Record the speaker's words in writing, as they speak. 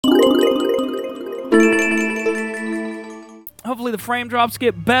Hopefully the frame drops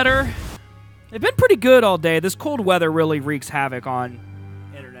get better. They've been pretty good all day. This cold weather really wreaks havoc on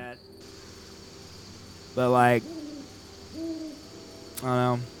internet. But like, I don't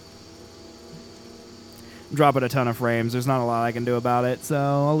know. I'm dropping a ton of frames. There's not a lot I can do about it. So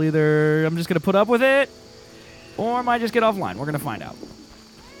I'm just going to put up with it, or I might just get offline. We're going to find out.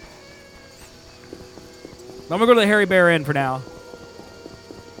 I'm going to go to the Hairy Bear Inn for now.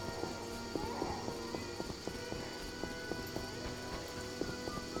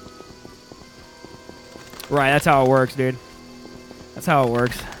 Right, that's how it works, dude. That's how it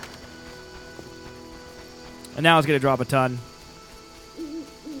works. And now it's going to drop a ton.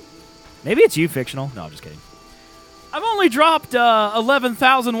 Maybe it's you, fictional. No, I'm just kidding. I've only dropped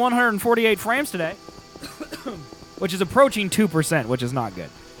 11,148 frames today, which is approaching 2%, which is not good.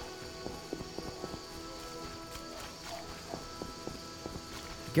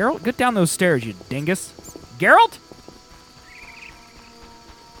 Geralt, get down those stairs, you dingus. Geralt?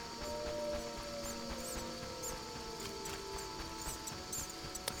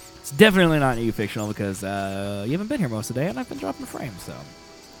 It's definitely not you, fictional, because you haven't been here most of the day, and I've been dropping frames, so...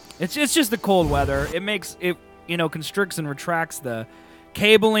 It's just the cold weather. It makes it, constricts and retracts the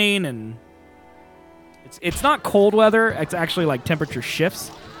cabling, and it's not cold weather. It's actually like temperature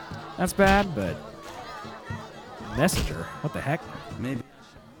shifts. That's bad, but messenger, what the heck? Maybe.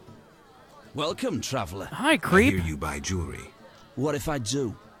 Welcome, traveler. Hi, creep. I hear you buy jewelry. What if I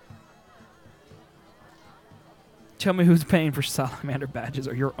do? Tell me who's paying for salamander badges,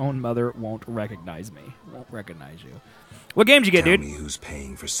 or your own mother won't recognize me. Won't recognize you. What game did you get, dude? Tell me who's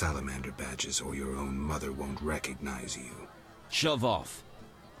paying for salamander badges, or your own mother won't recognize you. Shove off.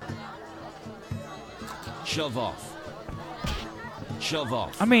 Shove off. Shove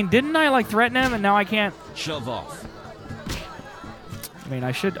off. I mean, didn't I threaten him, and now I can't? Shove off. I mean,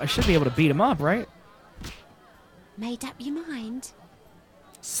 I should be able to beat him up, right? Made up your mind?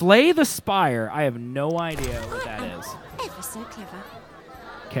 Slay the Spire. I have no idea what that is. Ever so clever.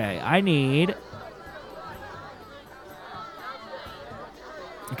 Okay, I need...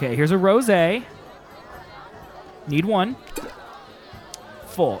 Okay, here's a rosé. Need one.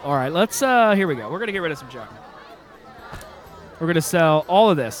 Full. All right, let's, here we go. We're going to get rid of some junk. We're going to sell all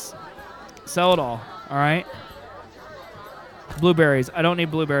of this. Sell it all. All right? Blueberries. I don't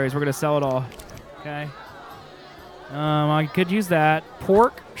need blueberries. We're going to sell it all. Okay. I could use that.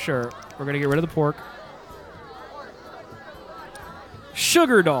 Pork? Sure. We're going to get rid of the pork.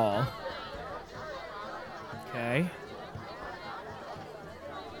 Sugar doll. Okay.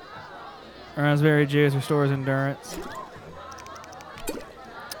 Raspberry juice restores endurance.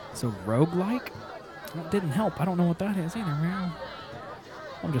 So roguelike? That didn't help. I don't know what that is either, man.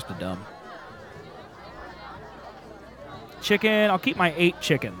 I'm just a dumb. Chicken. I'll keep my 8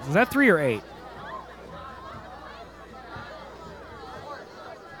 chickens. Is that 3 or 8?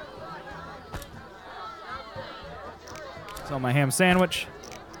 Sell my ham sandwich.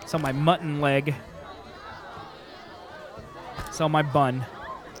 Sell my mutton leg. Sell my bun.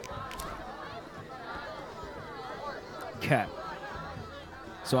 Okay.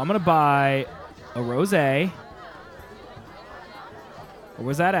 So I'm going to buy a rosé. Where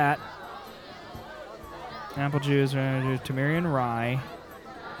was that at? Apple juice, Temerian rye.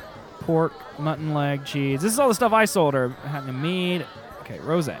 Pork, mutton leg, cheese. This is all the stuff I sold her. Having meat. Okay,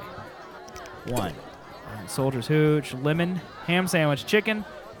 rosé. 1. Soldier's hooch, lemon, ham sandwich, chicken,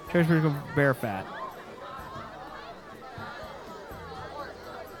 bear fat.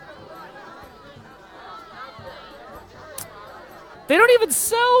 They don't even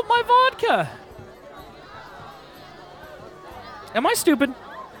sell my vodka. Am I stupid?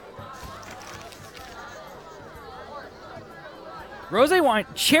 Rosé wine,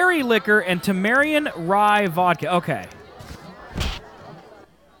 cherry liquor, and Temerian rye vodka. Okay.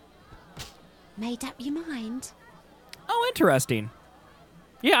 Made up your mind? Oh, interesting.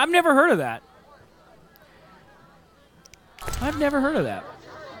 Yeah, I've never heard of that. I've never heard of that.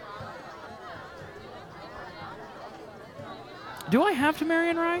 Do I have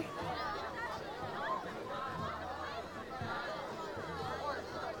Temerian rye?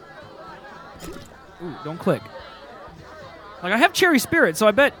 Ooh, don't click. Like, I have cherry spirit, so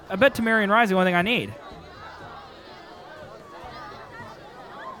I bet Temerian rye is the only thing I need.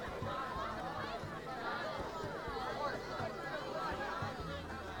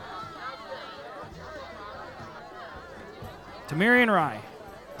 Temerian rye.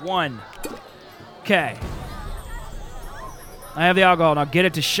 1. Okay. I have the alcohol. Now get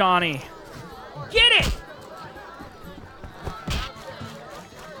it to Shawnee. Get it!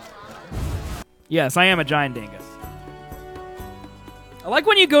 Yes, I am a giant dingus. I like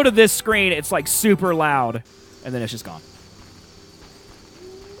when you go to this screen, it's like super loud, and then it's just gone.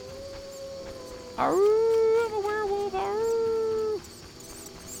 Arr, I'm a werewolf. Arr.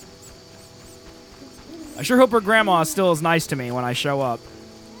 I sure hope her grandma still is nice to me when I show up.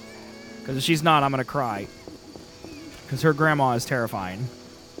 Because if she's not, I'm going to cry. Because her grandma is terrifying.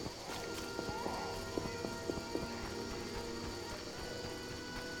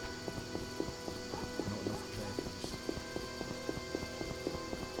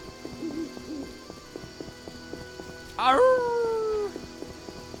 Arr!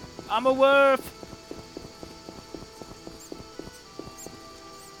 I'm a wolf.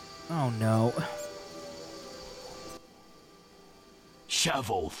 Oh no.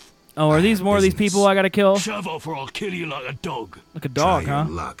 Shove off. Oh, are these more of these Business. people I gotta kill? Shove off or I'll kill you like a dog. Like a dog, Try huh?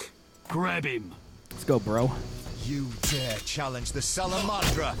 your luck. Grab him. Let's go, bro. You dare challenge the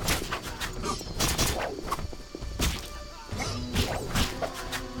Salamandra?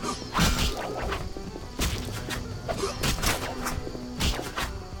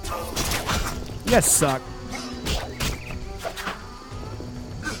 You guys suck.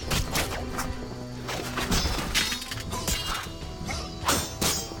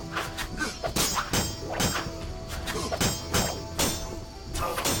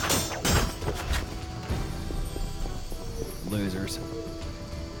 Losers.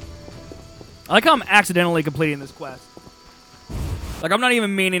 I like how I'm accidentally completing this quest. Like, I'm not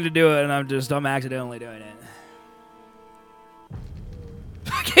even meaning to do it, and I'm accidentally doing it.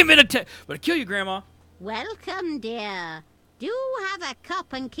 I came in but kill you, Grandma. Welcome, dear. Do have a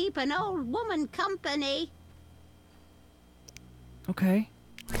cup and keep an old woman company. Okay.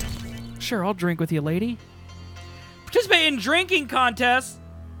 Sure, I'll drink with you, lady. Participate in drinking contests.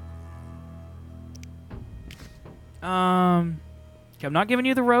 Okay, I'm not giving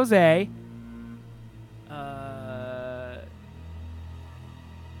you the rosé.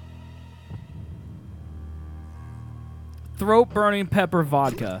 Throat burning pepper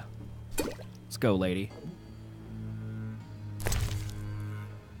vodka. Let's go, lady. Oh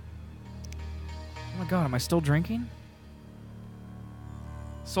my god, am I still drinking?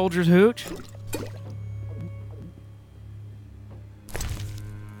 Soldier's hooch.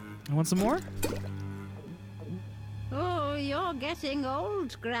 You want some more? Oh, you're getting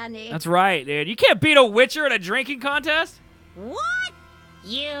old, Granny. That's right, dude. You can't beat a witcher at a drinking contest. What?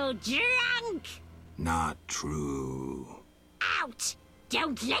 You drunk? Not true. Out!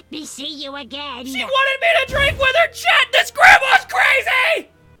 Don't let me see you again. She wanted me to drink with her, chat. This grandma's crazy.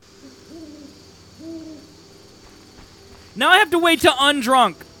 Now I have to wait to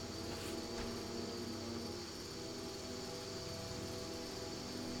undrunk.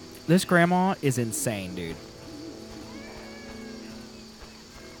 This grandma is insane, dude.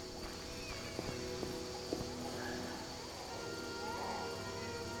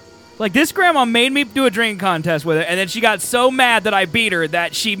 Like, this grandma made me do a drinking contest with her, and then she got so mad that I beat her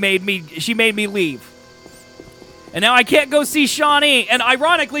that she made me leave. And now I can't go see Shawnee, and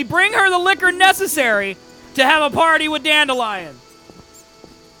ironically bring her the liquor necessary to have a party with Dandelion.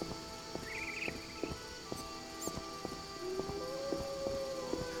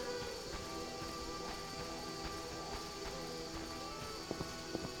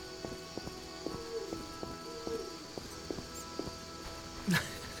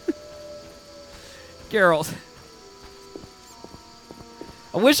 Geralt.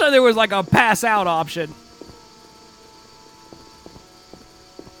 I wish there was like a pass out option.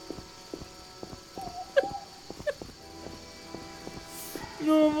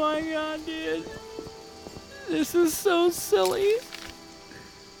 Oh my god, dude. This is so silly.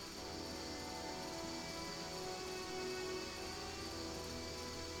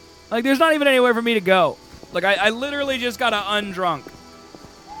 Like, there's not even anywhere for me to go. Like, I literally just gotta undrunk.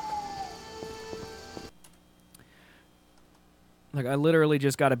 Like, I literally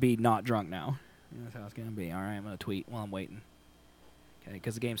just gotta be not drunk now. That's how it's gonna be. All right, I'm gonna tweet while I'm waiting. Okay,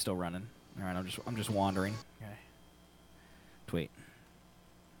 because the game's still running. All right, I'm just wandering. Okay. Tweet.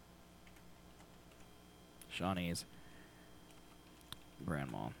 Shawnee's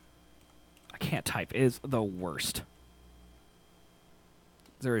grandma. I can't type. It is the worst.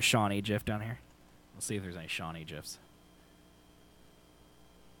 Is there a Shawnee GIF down here? Let's see if there's any Shawnee GIFs.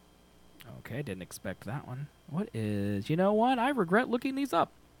 Okay, didn't expect that one. What is... You know what? I regret looking these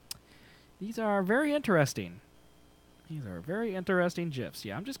up. These are very interesting. These are very interesting GIFs.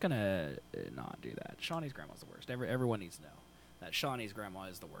 Yeah, I'm just going to not do that. Shawnee's grandma's the worst. Everyone needs to know that Shawnee's grandma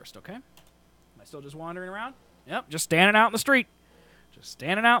is the worst, okay? Am I still just wandering around? Yep, just standing out in the street. Just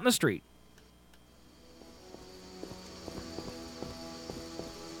standing out in the street.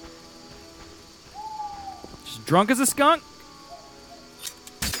 Just drunk as a skunk.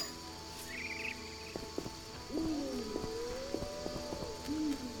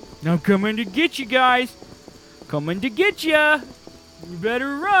 I'm coming to get you guys. Coming to get ya. You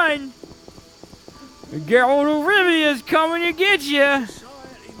better run. Geralt of Rivia is coming to get ya.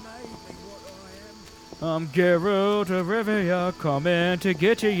 I'm Geralt of Rivia, coming to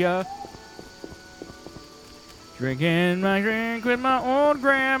get ya. Drinking my drink with my old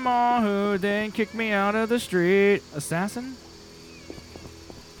grandma, who then kicked me out of the street. Assassin?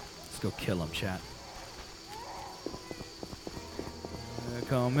 Let's go kill him, chat.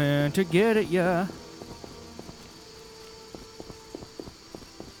 Coming to get it, yeah.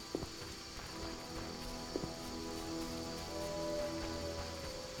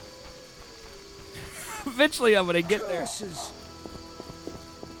 Eventually I'm gonna get there.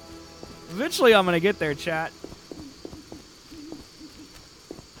 Eventually I'm gonna get there, chat.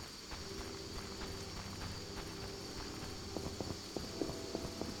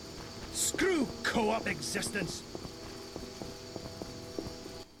 Screw co-op existence.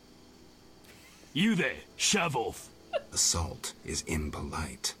 You there, shove off. Assault is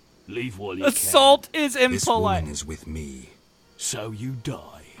impolite. Leave while you Assault is This impolite. woman is with me. can. So you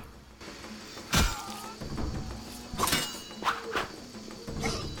die.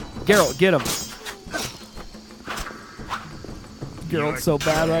 Geralt, get him. Geralt's so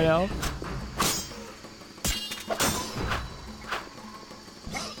bad right now.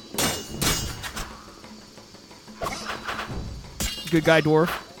 Good guy, dwarf.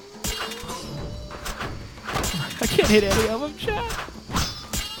 I can't hit any of them, chat.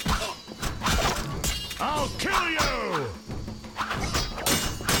 I'll kill you!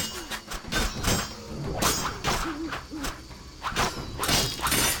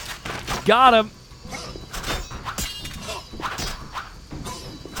 Got him.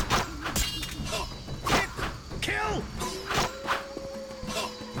 Kill!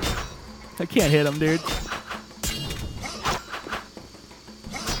 I can't hit him, dude.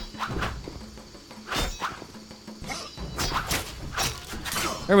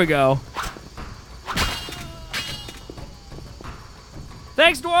 There we go.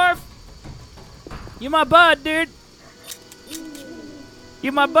 Thanks, dwarf. You my bud, dude.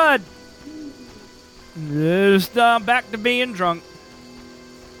 You my bud. Just back to being drunk.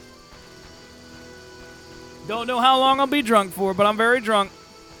 Don't know how long I'll be drunk for, but I'm very drunk.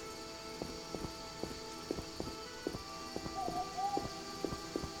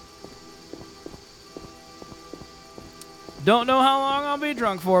 Don't know how long I'll be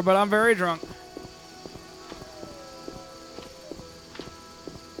drunk for, but I'm very drunk.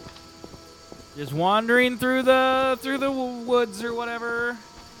 Just wandering through the woods or whatever.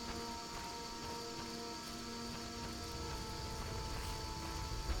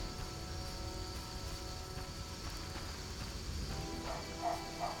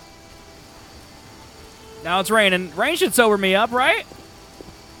 Now it's raining. Rain should sober me up, right?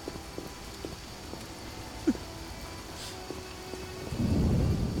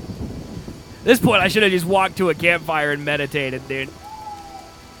 At this point, I should have just walked to a campfire and meditated, dude.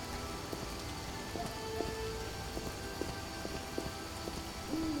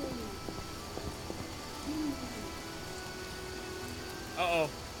 Uh-oh.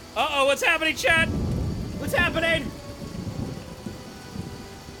 Uh-oh, what's happening, chat? What's happening?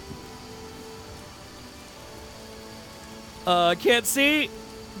 Can't see.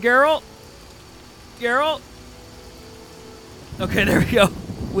 Geralt? Geralt? Okay, there we go.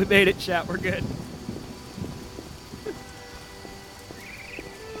 We made it, chat. We're good.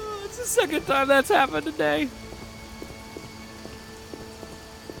 It's the second time that's happened today.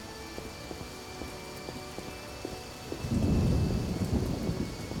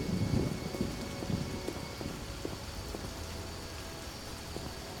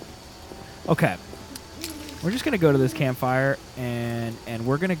 Okay. We're just gonna go to this campfire and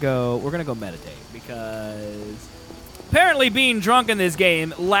we're gonna go meditate because apparently being drunk in this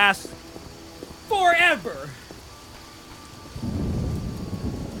game lasts forever.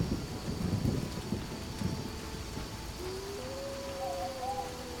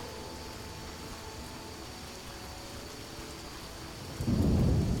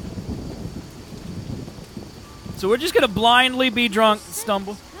 So we're just gonna blindly be drunk and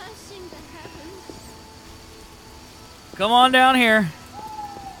stumble. Come on down here.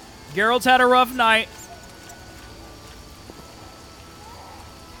 Geralt's had a rough night.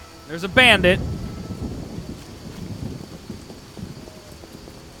 There's a bandit.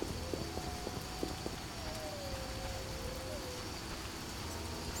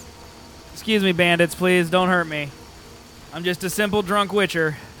 Excuse me, bandits, please. Don't hurt me. I'm just a simple drunk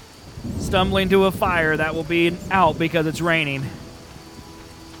witcher stumbling to a fire that will be out because it's raining.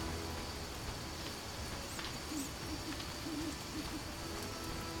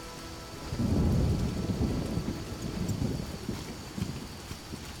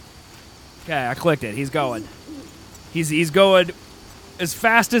 Okay, I clicked it. He's going. He's going as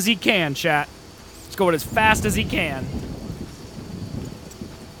fast as he can, chat. He's going as fast as he can.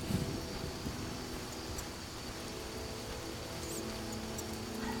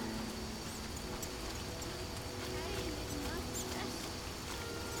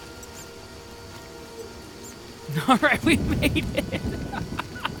 All right, we made it.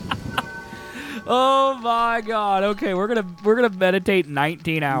 Oh my God. Okay, we're gonna meditate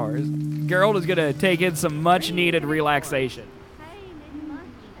 19 hours. Geralt is gonna take in some much needed relaxation.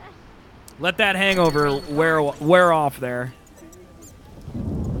 Let that hangover wear off there.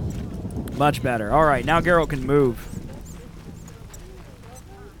 Much better. All right, now Geralt can move.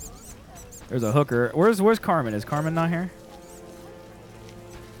 There's a hooker. Where's Carmen? Is Carmen not here?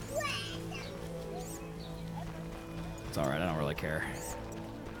 It's all right. I don't really care.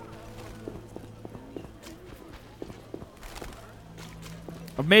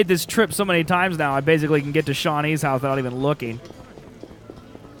 I've made this trip so many times now, I basically can get to Shawnee's house without even looking.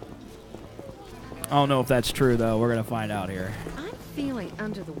 I don't know if that's true, though. We're going to find out here. I'm feeling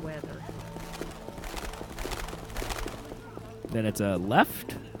under the weather. Then it's a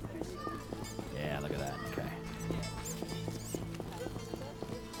left? Yeah, look at that. Okay.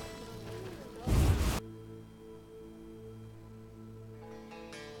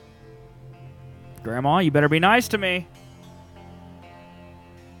 Grandma, you better be nice to me.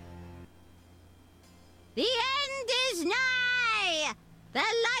 The end is nigh! The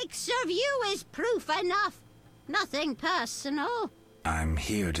likes of you is proof enough. Nothing personal. I'm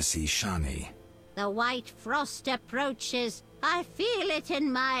here to see Shani. The white frost approaches. I feel it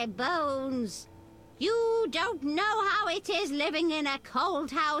in my bones. You don't know how it is living in a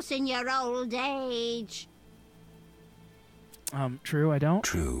cold house in your old age. True, I don't.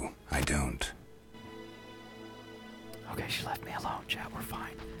 True, I don't. Okay, she left me alone, chat. We're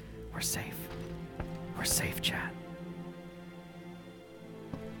fine. We're safe. We're safe, chat.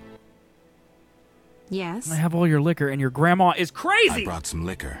 Yes. I have all your liquor, and your grandma is crazy! I brought some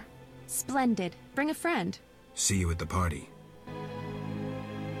liquor. Splendid. Bring a friend. See you at the party.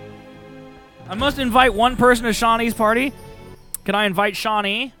 I must invite one person to Shawnee's party. Can I invite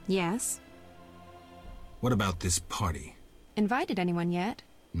Shawnee? Yes. What about this party? Invited anyone yet?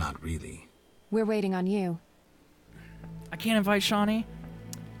 Not really. We're waiting on you. I can't invite Shawnee?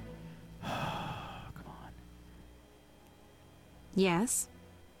 Come on. Yes.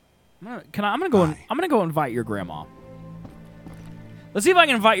 I'm gonna go invite your grandma. Let's see if I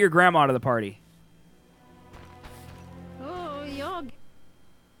can invite your grandma to the party. Oh, you're...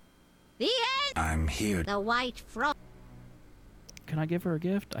 The end! I'm here. The white frost... Can I give her a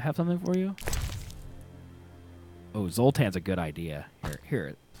gift? I have something for you. Oh, Zoltan's a good idea.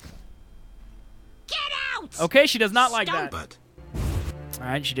 Here. Get out! Okay, she does not like that. But All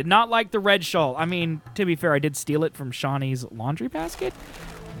right, she did not like the red shawl. I mean, to be fair, I did steal it from Shawnee's laundry basket.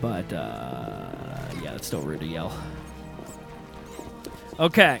 But, yeah, that's still rude to yell.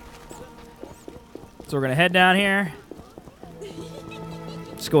 Okay. So we're going to head down here.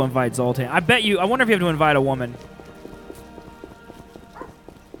 Let's go invite Zoltan. I wonder if you have to invite a woman.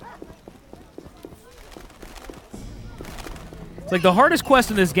 It's like the hardest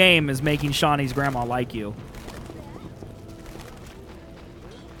quest in this game is making Shawnee's grandma like you.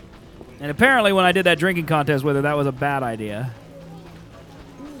 And apparently when I did that drinking contest with her, that was a bad idea.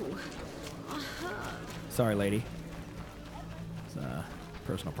 Sorry, lady. It's a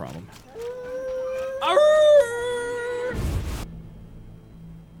personal problem.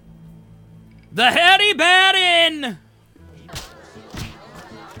 The Hattie Batten!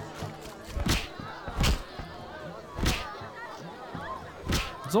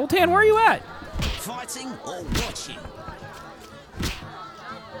 Zoltan, where are you at? Fighting or watching?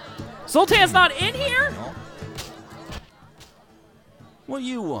 Zoltan's not in here? What do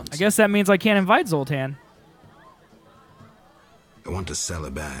you want? I guess that means I can't invite Zoltan. I want to sell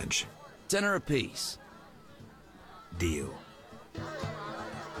a badge. Tenner apiece. Deal.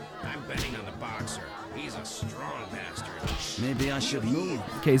 I'm betting on the boxer. He's a strong bastard. Maybe I should move.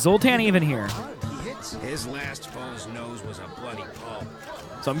 Okay, Zoltan even here. His last foe's nose was a bloody pulp.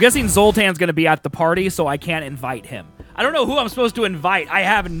 So I'm guessing Zoltan's going to be at the party, so I can't invite him. I don't know who I'm supposed to invite. I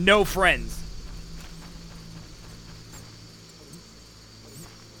have no friends.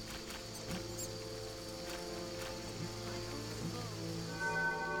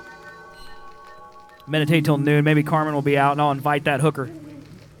 Meditate till noon. Maybe Carmen will be out, and I'll invite that hooker.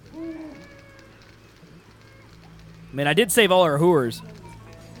 I mean, I did save all our hooers.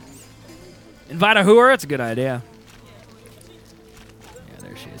 Invite a hooer? That's a good idea. Yeah,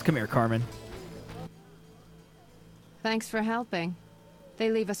 there she is. Come here, Carmen. Thanks for helping. They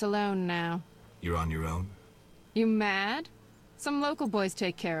leave us alone now. You're on your own? You mad? Some local boys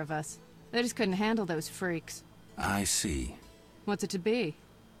take care of us. They just couldn't handle those freaks. I see. What's it to be?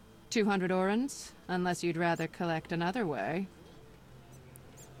 200 orans? Unless you'd rather collect another way.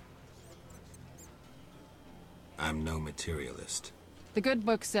 I'm no materialist. The good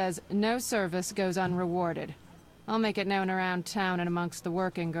book says no service goes unrewarded. I'll make it known around town and amongst the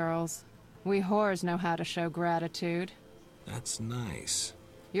working girls. We whores know how to show gratitude. That's nice.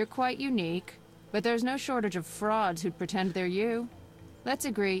 You're quite unique, but there's no shortage of frauds who'd pretend they're you. Let's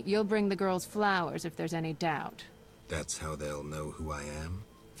agree you'll bring the girls flowers if there's any doubt. That's how they'll know who I am?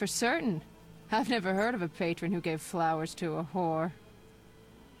 For certain. I've never heard of a patron who gave flowers to a whore.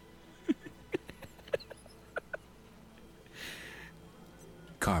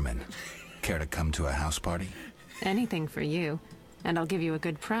 Carmen, care to come to a house party? Anything for you. And I'll give you a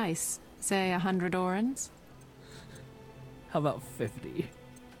good price. Say 100 orans? How about 50?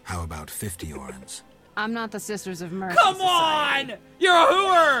 How about 50 orans? I'm not the Sisters of Mercy Come Society. on! You're a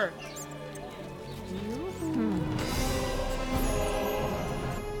hooer!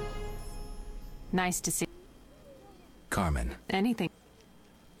 Nice to see. Carmen, Anything.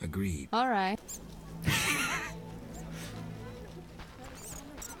 agreed. All right.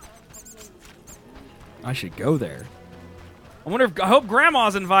 I should go there. I hope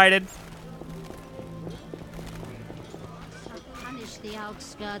Grandma's invited. Punish the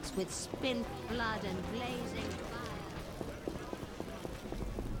outskirts with spilled blood and blazing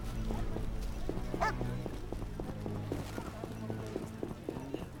fire.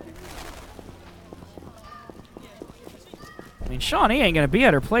 I mean, Shawnee ain't gonna be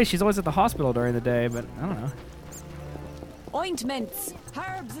at her place. She's always at the hospital during the day, but I don't know. Ointments,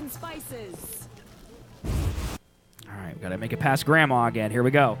 herbs, and spices. Alright, we gotta make it past Grandma again. Here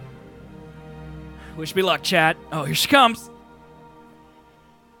we go. Wish me luck, chat. Oh, here she comes.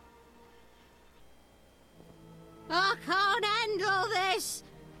 I can't handle this.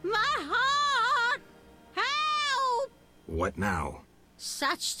 My heart! Help! What now?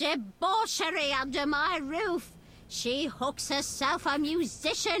 Such debauchery under my roof. She hooks herself a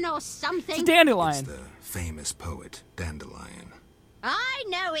musician or something. It's a dandelion. It's the famous poet, Dandelion. I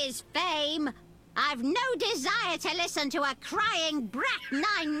know his fame. I've no desire to listen to a crying brat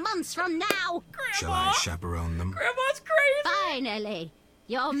 9 months from now. Shall I chaperone them? Grandma's crazy. Finally,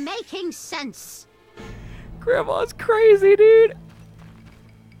 you're making sense. Grandma's crazy, dude.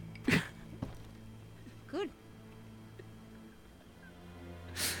 Good.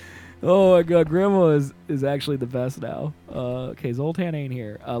 Oh my god, Grandma is actually the best now. Okay, Zoltan ain't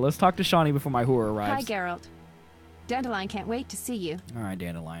here. Let's talk to Shawnee before my whore Hi, arrives. Geralt. Dandelion can't wait to see you. Alright,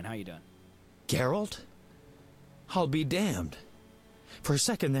 Dandelion, how you doing? Geralt? I'll be damned. For a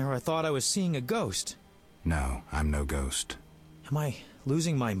second there, I thought I was seeing a ghost. No, I'm no ghost. Am I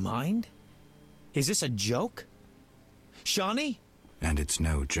losing my mind? Is this a joke? Shawnee? And it's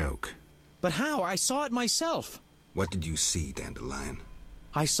no joke. But how? I saw it myself. What did you see, Dandelion?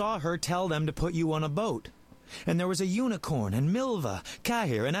 I saw her tell them to put you on a boat. And there was a unicorn, and Milva,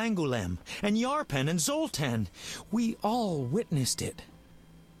 Kahir, and Angulem, and Yarpen, and Zoltan. We all witnessed it.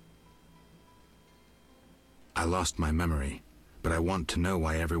 I lost my memory, but I want to know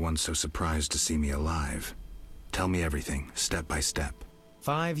why everyone's so surprised to see me alive. Tell me everything, step by step.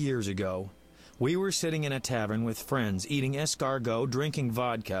 5 years ago, we were sitting in a tavern with friends, eating escargot, drinking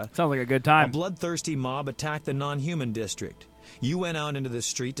vodka. Sounds like a good A time. bloodthirsty mob attacked the non-human district. You went out into the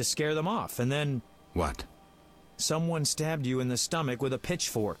street to scare them off, and then What? someone stabbed you in the stomach with a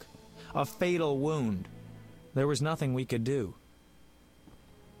pitchfork. A fatal wound. There was nothing we could do.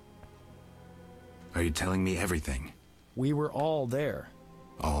 Are you telling me everything? We were all there.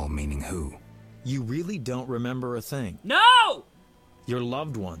 All meaning who? You really don't remember a thing. No! Your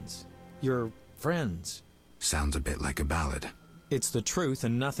loved ones. Your friends. Sounds a bit like a ballad. It's the truth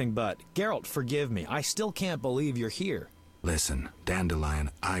and nothing but. Geralt, forgive me. I still can't believe you're here. Listen,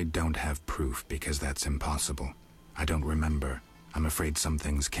 Dandelion, I don't have proof because that's impossible. I don't remember. I'm afraid some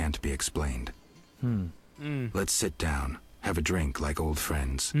things can't be explained. Let's sit down, have a drink like old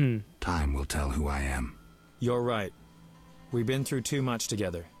friends. Time will tell who I am. You're right. We've been through too much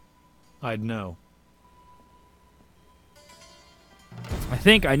together. I'd know. I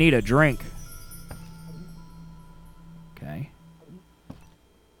think I need a drink. Okay.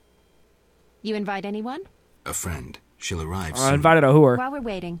 You invite anyone? A friend. She'll arrive I soon. invited a whore. While we're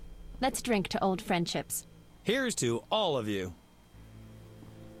waiting, let's drink to old friendships. Here's to all of you.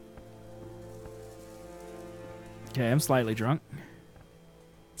 Okay, I'm slightly drunk.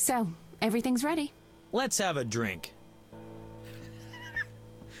 So, everything's ready. Let's have a drink.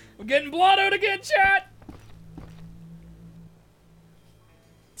 We're getting blottoed again, chat!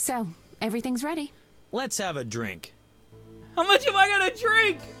 So, everything's ready. Let's have a drink. How much am I gonna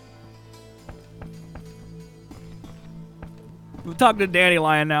drink? I'm talking to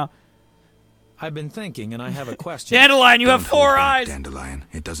Dandelion now. I've been thinking, and I have a question. Dandelion, you have Don't 4 hold back, eyes. Dandelion.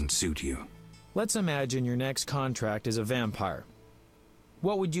 It doesn't suit you. Let's imagine your next contract is a vampire.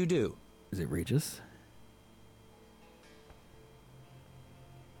 What would you do? Is it Regis?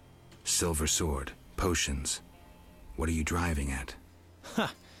 Silver sword, potions. What are you driving at?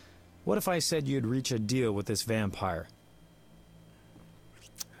 What if I said you'd reach a deal with this vampire?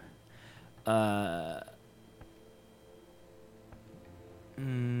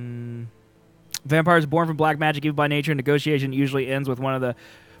 Vampires born from black magic, evil by nature. Negotiation usually ends with one of the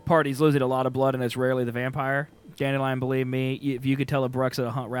parties losing a lot of blood, and it's rarely the vampire. Dandelion, believe me, if you could tell a Bruxa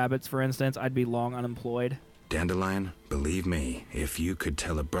to hunt rabbits, for instance, I'd be long unemployed. Dandelion, believe me, if you could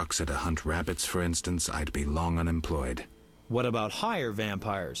tell a Bruxa to hunt rabbits, for instance, I'd be long unemployed. What about higher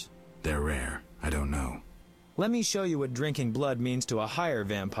vampires? They're rare. I don't know. Let me show you what drinking blood means to a higher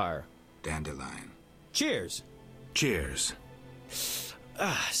vampire. Dandelion. Cheers. Cheers.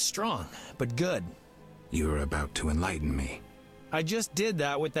 Strong, but good. You are about to enlighten me. I just did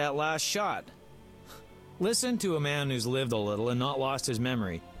that with that last shot. Listen to a man who's lived a little and not lost his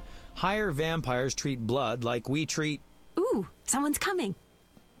memory. Higher vampires treat blood like we treat... Ooh, someone's coming.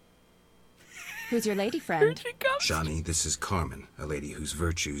 Who's your lady friend? Here she comes. Shani, this is Carmen, a lady whose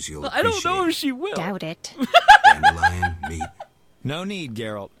virtues you'll I appreciate. don't know if she will. Doubt it. Dandelion, meet. No need,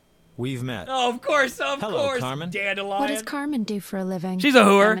 Geralt. We've met. Oh, of course, Hello, Carmen. Dandelion. What does Carmen do for a living? She's a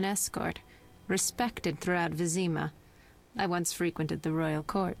whore. I'm an escort. Respected throughout Vizima. I once frequented the royal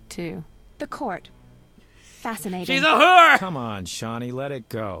court, too. The court. Fascinating. She's a whore! Come on, Shani, let it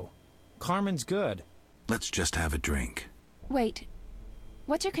go. Carmen's good. Let's just have a drink. Wait.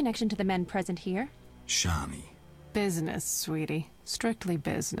 What's your connection to the men present here? Shani. Business, sweetie. Strictly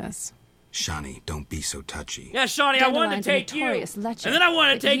business. Shani, don't be so touchy. Yeah, Shawnee, I wanted to Dandelion's a take you. notorious lecher. And then I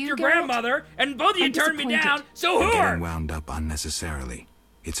wanted to But take you, your Geralt? grandmother, and both of you I'm turned me disappointed. down, so You're whore! getting wound up unnecessarily.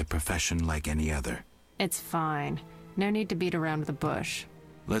 It's a profession like any other. It's fine. No need to beat around the bush.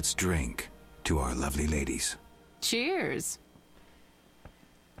 Let's drink to our lovely ladies. Cheers.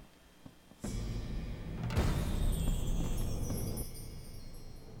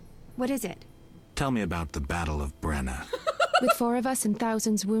 What is it? Tell me about the Battle of Brenna. With 4 of us and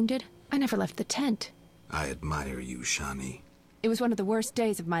thousands wounded, I never left the tent. I admire you, Shani. It was one of the worst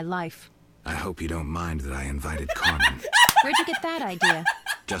days of my life. I hope you don't mind that I invited Carmen. Where'd you get that idea?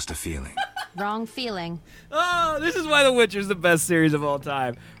 Just a feeling. Wrong feeling. Oh, this is why The Witcher's the best series of all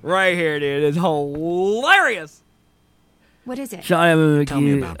time. Right here, dude. It's hilarious. What is it? Shawnee, I'm Tell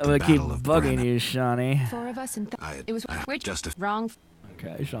me gonna about the keep Battle of bugging Brenna. you, Shawnee. 4 of us and I- it was where'd just a- wrong.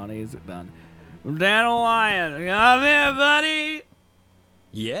 Okay, Shawnee, is it done? Dandelion, come here, buddy.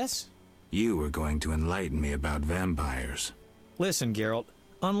 Yes? You were going to enlighten me about vampires. Listen, Geralt.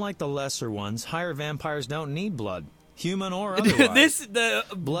 Unlike the lesser ones, higher vampires don't need blood. Human or otherwise. The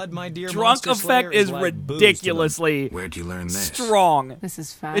blood, my dear drunk monster slayer, effect is like booze to them. ridiculously Where'd you learn this? strong. This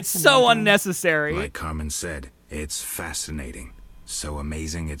is fascinating. It's so unnecessary. Like Carmen said, it's fascinating. So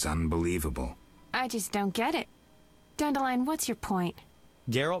amazing, it's unbelievable. I just don't get it. Dandelion, what's your point?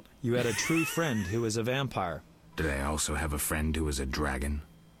 Geralt, you had a true friend who was a vampire. Did I also have a friend who was a dragon?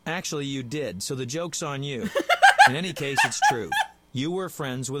 Actually, you did, so the joke's on you. In any case, it's true. You were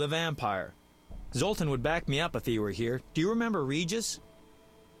friends with a vampire. Zoltan would back me up if he were here. Do you remember Regis?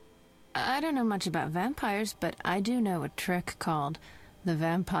 I don't know much about vampires, but I do know a trick called the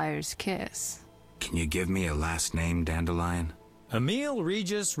vampire's kiss. Can you give me a last name, Dandelion? Emil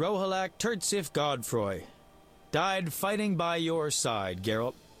Regis Rohalak Tertsif Godfroy. Died fighting by your side,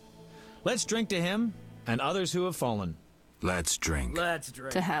 Geralt. Let's drink to him and others who have fallen. Let's drink. Let's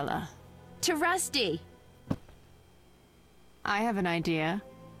drink. To Hela. To Rusty. I have an idea.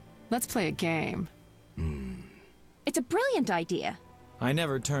 Let's play a game. It's a brilliant idea. I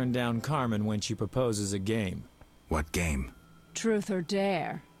never turn down Carmen when she proposes a game. What game? Truth or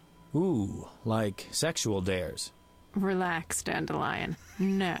dare? Ooh, like sexual dares. Relax, Dandelion.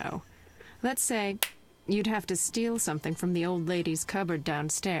 No. Let's say you'd have to steal something from the old lady's cupboard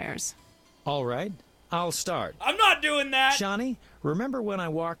downstairs. All right, I'll start. I'm not doing that. Shani, remember when I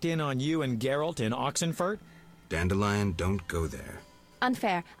walked in on you and Geralt in Oxenfurt? Dandelion, don't go there.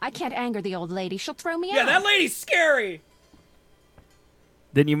 Unfair. I can't anger the old lady. She'll throw me out. Yeah, that lady's scary.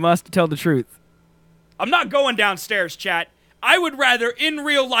 Then you must tell the truth. I'm not going downstairs, chat. I would rather, in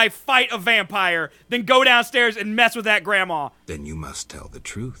real life, fight a vampire than go downstairs and mess with that grandma. Then you must tell the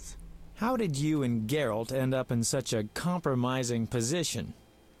truth. How did you and Geralt end up in such a compromising position?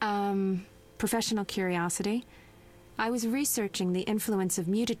 Professional curiosity. I was researching the influence of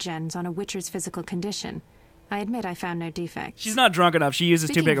mutagens on a witcher's physical condition. I admit I found no defects. She's not drunk enough. She uses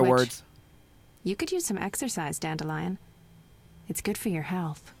too big of words. You could use some exercise, Dandelion. It's good for your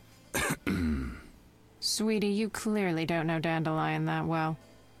health. Sweetie, you clearly don't know Dandelion that well.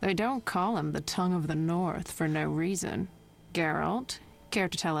 They don't call him the Tongue of the North for no reason. Geralt, care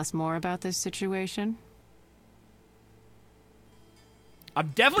to tell us more about this situation? I'm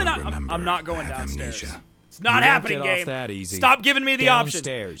definitely not. I'm not going downstairs. Amnesia. It's not happening, game. That easy. Stop giving me the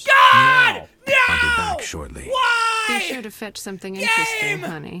Downstairs. option. God! Now. No! I'll be back shortly. Why? Be sure to fetch something interesting, Game!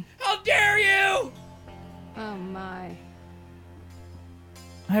 honey. How dare you! Oh my.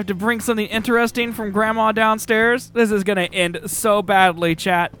 I have to bring something interesting from Grandma downstairs. This is gonna end so badly,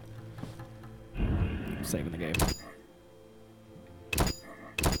 chat. I'm saving the game.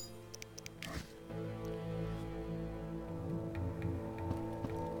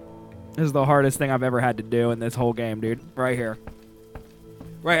 This is the hardest thing I've ever had to do in this whole game, dude. Right here.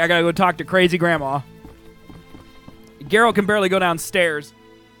 Right, I gotta go talk to crazy Grandma. Geralt can barely go downstairs.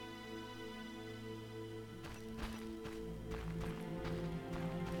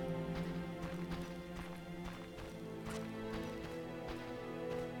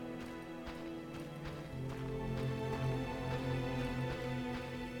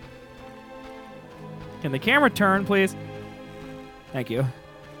 Can the camera turn, please? Thank you.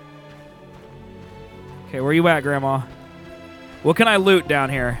 Okay, where you at, Grandma? What can I loot down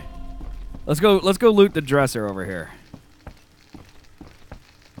here? Let's go loot the dresser over here.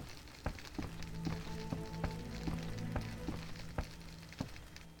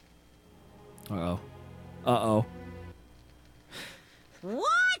 Uh-oh. Uh-oh.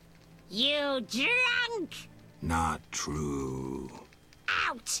 What? You drunk? Not true.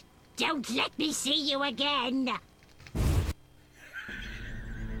 Out! Don't let me see you again!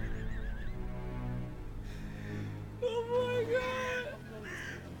 Oh my god!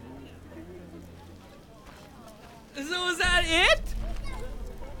 So is that it?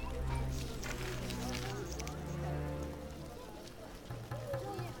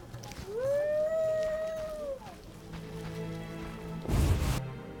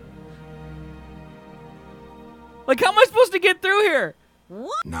 Like, how am I supposed to get through here?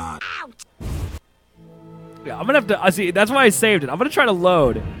 What? Not. Out! Yeah, I'm gonna have to. I see. That's why I saved it. I'm gonna try to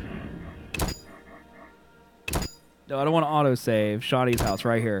load. No, I don't want to auto-save. Shawnee's house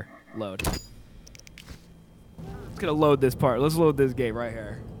right here. Load. It's gonna load this part. Let's load this game right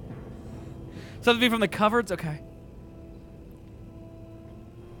here. Something to be from the cupboards? Okay.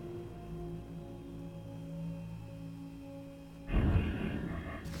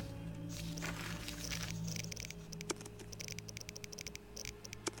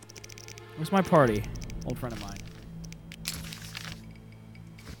 Where's my party? Old friend of mine.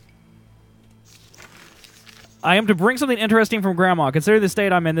 I am to bring something interesting from Grandma. Consider the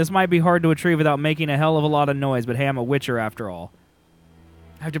state I'm in. This might be hard to retrieve without making a hell of a lot of noise, but hey, I'm a witcher after all.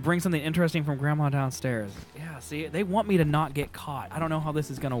 I have to bring something interesting from Grandma downstairs. Yeah, see, they want me to not get caught. I don't know how this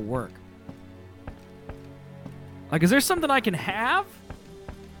is going to work. Like, is there something I can have?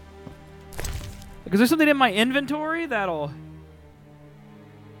 Like, is there something in my inventory that'll...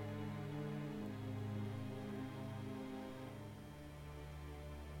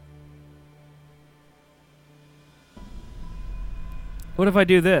 What if I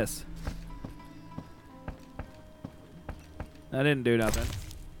do this? That didn't do nothing.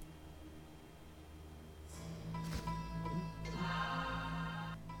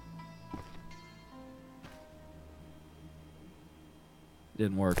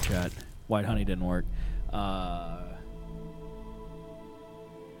 Didn't work, chat. White honey didn't work.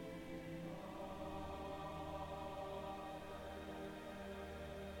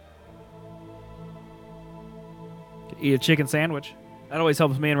 Eat a chicken sandwich. That always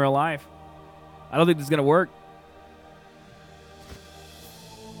helps me in real life. I don't think this is going to work.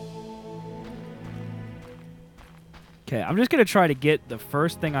 Okay, I'm just going to try to get the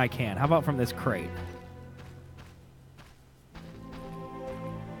first thing I can. How about from this crate?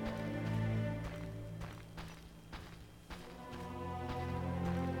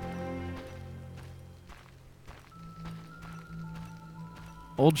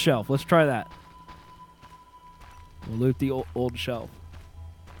 Old shelf. Let's try that. We'll loot the old shelf.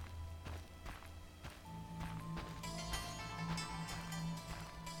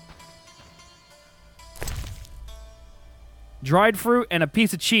 Dried fruit and a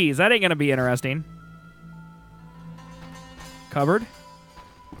piece of cheese. That ain't going to be interesting. Cupboard.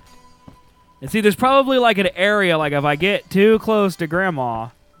 And see, there's probably like an area, like if I get too close to Grandma.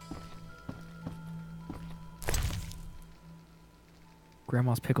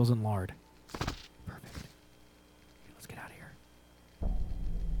 Grandma's pickles and lard. Perfect.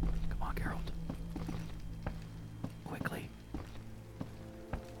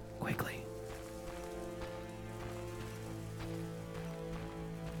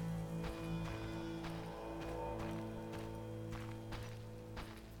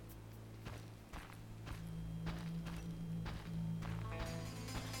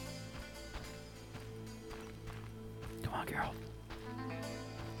 on, Geralt.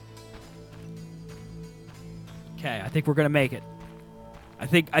 Okay, I think we're gonna make it. I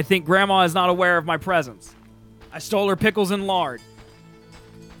think Grandma is not aware of my presence. I stole her pickles and lard.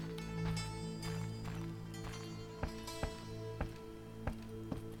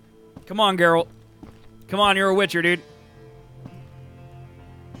 Come on, Geralt. Come on, you're a witcher, dude.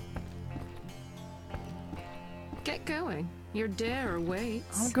 Get going. Your dare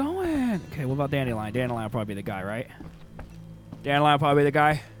waits. I'm going. Okay, what about Dandelion? Dandelion will probably be the guy, right? Dandelion will probably be the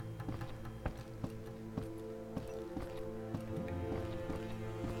guy.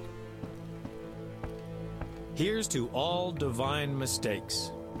 Here's to all divine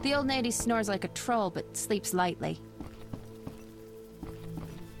mistakes. The old lady snores like a troll, but sleeps lightly.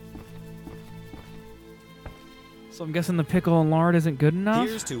 So I'm guessing the pickle and lard isn't good enough?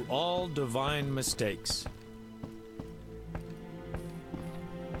 Here's to all divine mistakes.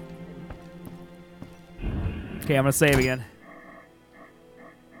 Okay, I'm gonna save again.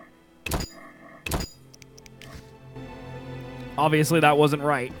 Obviously that wasn't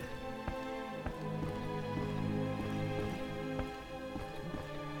right.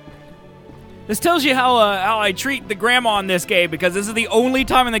 This tells you how I treat the grandma in this game, because this is the only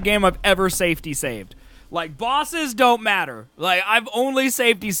time in the game I've ever safety saved. Like, bosses don't matter. Like, I've only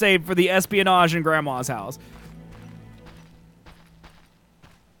safety saved for the espionage in Grandma's house.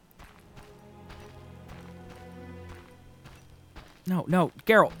 No, no,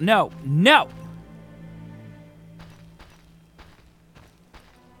 Geralt, no, no!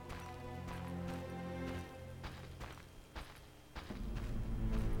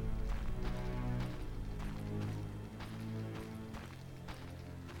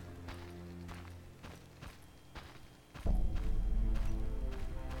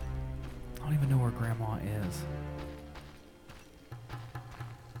 I don't even know where Grandma is.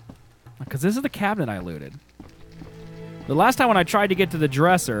 Because this is the cabinet I looted. The last time when I tried to get to the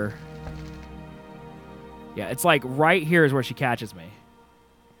dresser... Yeah, it's like right here is where she catches me.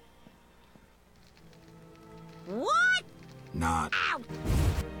 What? Not. Ow.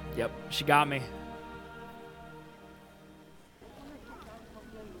 Yep, she got me.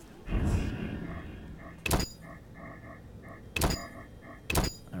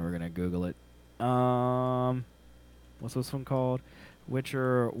 And we're gonna Google it. What's this one called?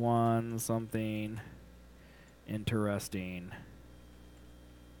 Witcher 1 something interesting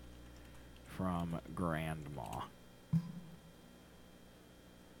from Grandma.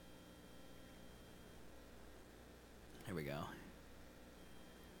 Here we go.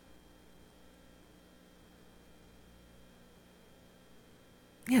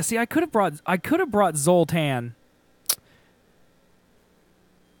 Yeah, see, I could have brought Zoltan.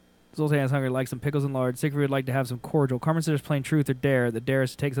 Zoltan's hungry, likes some pickles and lard. Siegfried would like to have some cordial. Carmen says plain truth or dare. The dare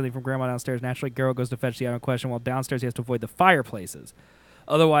is to take something from Grandma downstairs. Naturally, Geralt goes to fetch the item in question, while downstairs he has to avoid the fireplaces.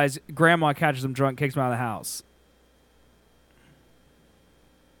 Otherwise, Grandma catches him drunk, kicks him out of the house.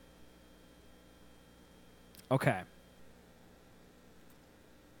 Okay.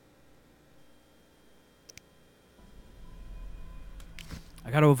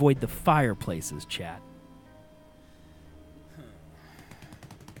 I gotta avoid the fireplaces, chat.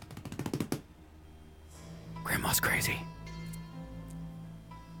 Grandma's crazy.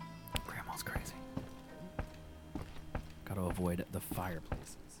 Grandma's crazy. Gotta avoid the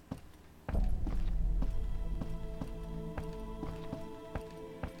fireplaces.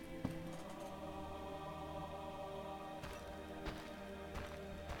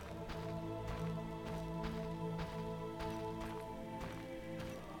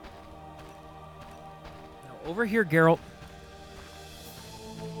 Now, over here, Geralt.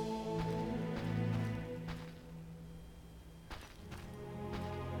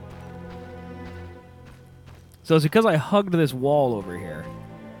 So it's because I hugged this wall over here.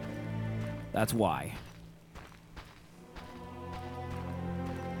 That's why.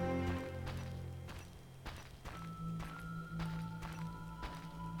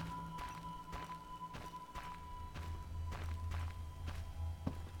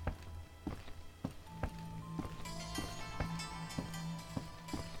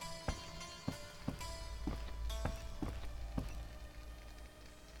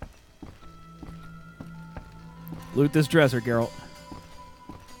 Loot this dresser, Geralt.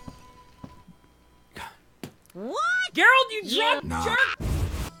 What? Geralt, you drunk Nah. jerk!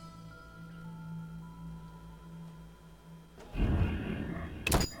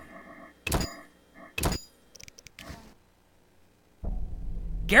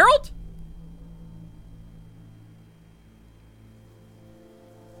 Geralt?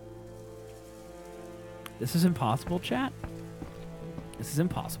 This is impossible, chat. This is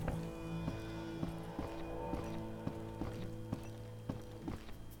impossible.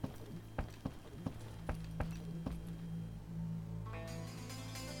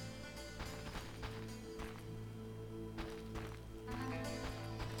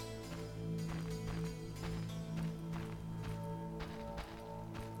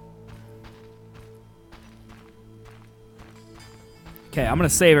 Okay, I'm gonna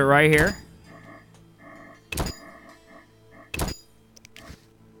save it right here.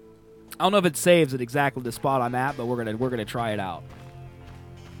 I don't know if it saves at exactly the spot I'm at, but we're gonna try it out.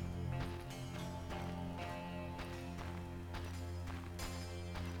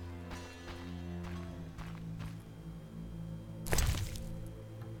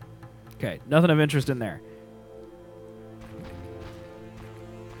 Okay, nothing of interest in there.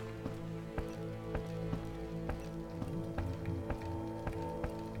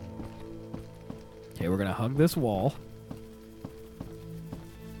 Okay, we're gonna hug this wall.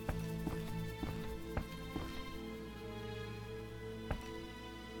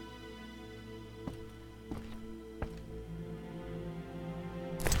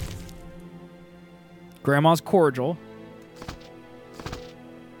 Grandma's cordial.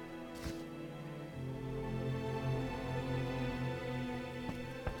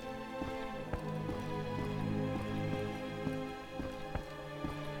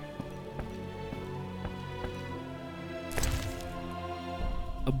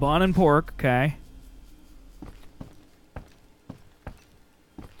 A bun and pork, okay.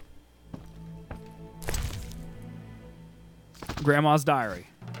 Grandma's diary.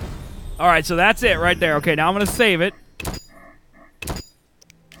 All right, so that's it right there. Okay, now I'm going to save it.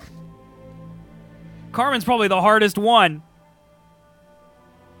 Carmen's probably the hardest one.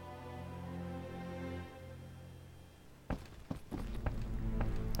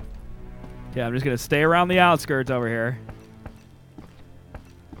 Yeah, I'm just going to stay around the outskirts over here.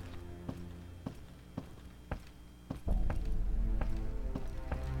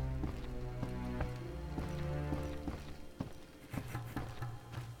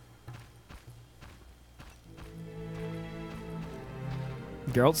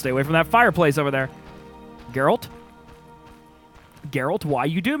 Geralt, stay away from that fireplace over there. Geralt? Geralt, why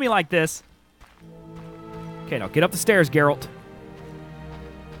you do me like this? Okay, now get up the stairs, Geralt.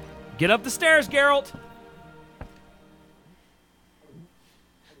 Get up the stairs, Geralt!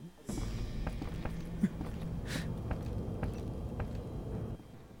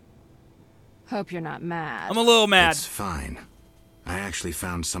 Hope you're not mad. I'm a little mad. It's fine. I actually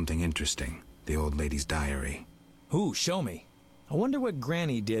found something interesting. The old lady's diary. Ooh, show me. I wonder what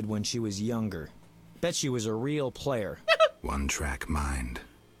Granny did when she was younger. Bet she was a real player. One-track mind.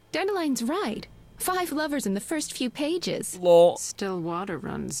 Dandelion's right. 5 lovers in the first few pages. Lol. Still water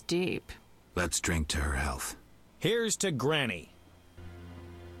runs deep. Let's drink to her health. Here's to Granny.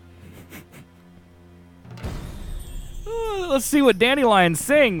 Let's see what Dandelion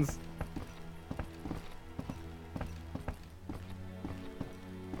sings.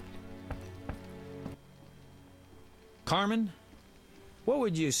 Carmen, what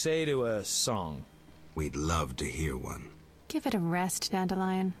would you say to a song? We'd love to hear one. Give it a rest,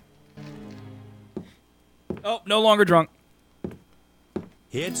 Dandelion. Oh, no longer drunk.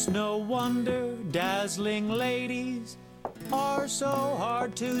 It's no wonder dazzling ladies are so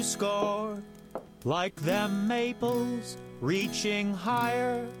hard to score. Like them maples reaching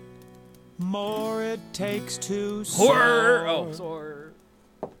higher, more it takes to soar. Oh, soar.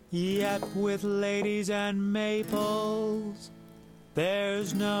 Yet with ladies and maples,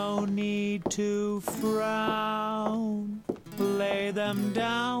 there's no need to frown. Lay them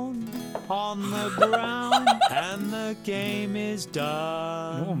down on the ground, and the game is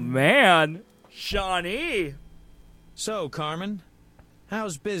done. Oh, man. Shawnee. So, Carmen,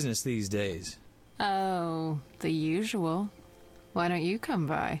 how's business these days? Oh, the usual. Why don't you come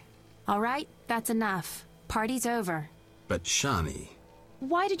by? All right, that's enough. Party's over. But Shawnee...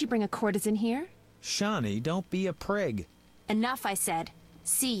 Why did you bring a courtesan here? Shawnee, don't be a prig. Enough, I said.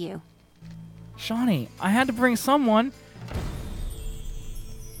 See you. Shawnee, I had to bring someone.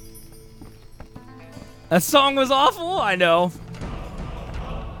 That song was awful, I know.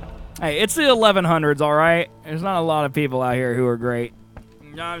 Hey, it's the 1100s, all right? There's not a lot of people out here who are great.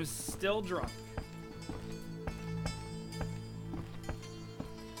 I'm still drunk.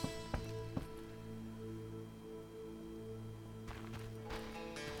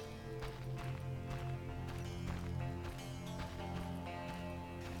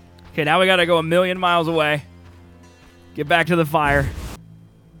 Okay, now we gotta go 1,000,000 miles away. Get back to the fire.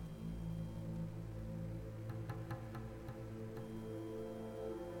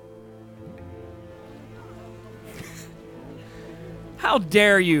 How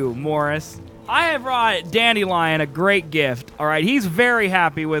dare you, Morris? I have brought Dandelion a great gift, all right? He's very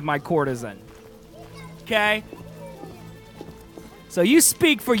happy with my courtesan. Okay? So you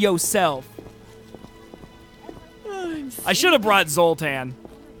speak for yourself. I should have brought Zoltan.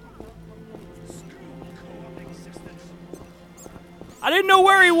 I didn't know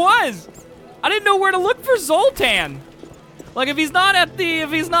where he was. I didn't know where to look for Zoltan. Like, if he's not at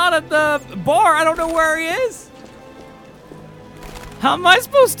the bar, I don't know where he is. How am I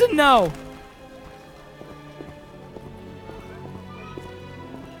supposed to know?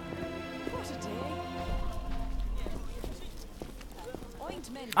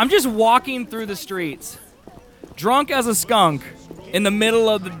 I'm just walking through the streets, drunk as a skunk, in the middle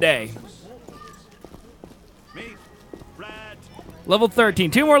of the day. Level 13.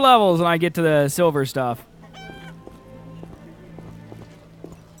 2 more levels and I get to the silver stuff.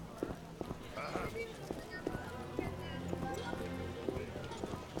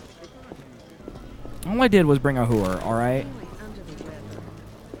 All I did was bring a whore, alright?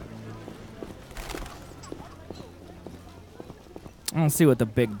 I don't see what the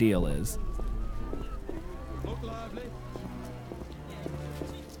big deal is.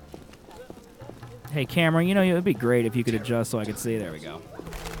 Hey, camera, you know, it would be great if you could adjust so I could see. There we go.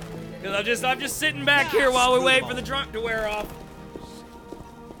 Because I'm just sitting back here while we wait for the drunk to wear off.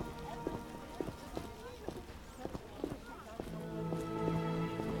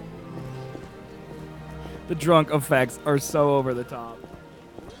 The drunk effects are so over the top.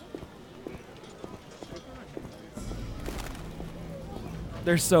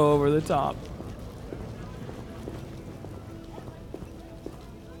 They're so over the top.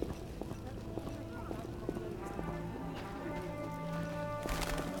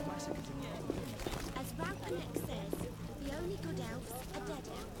 As Ralph says, the only good elves are dead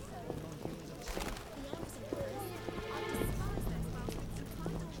elves. The elves of the I despise those bastards who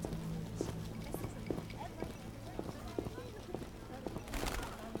find out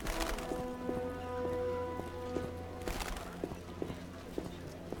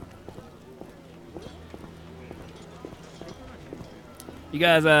You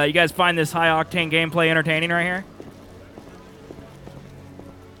guys find this high octane gameplay entertaining right here?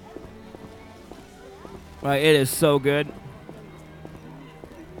 Like, it is so good.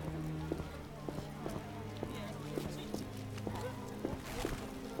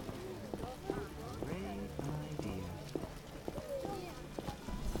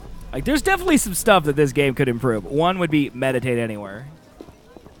 Like, there's definitely some stuff that this game could improve. One would be meditate anywhere.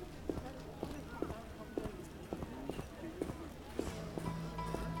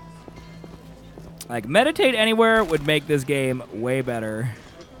 Like, meditate anywhere would make this game way better.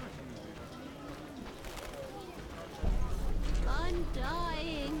 I'm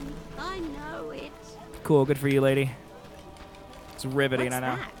dying. I know it. Cool, good for you, lady. It's riveting, I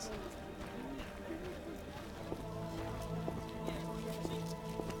know. That?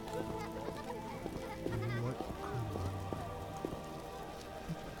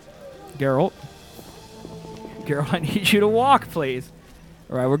 Geralt. Geralt, I need you to walk, please.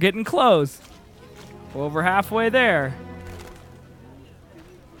 All right, we're getting close. We're over halfway there.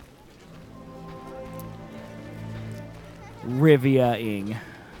 Rivia-ing.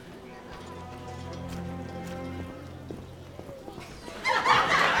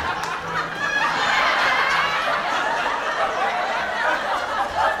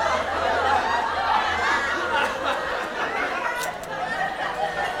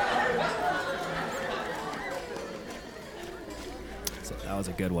 That was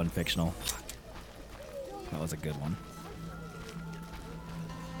a good one, fictional. That was a good one.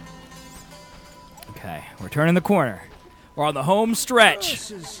 Okay, we're turning the corner. We're on the home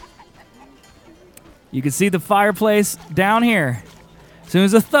stretch. You can see the fireplace down here. As soon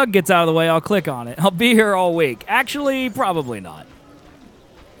as the thug gets out of the way, I'll click on it. I'll be here all week. Actually, probably not.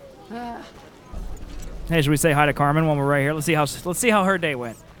 Hey, should we say hi to Carmen while we're right here? Let's see how her day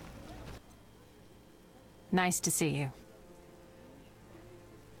went. Nice to see you.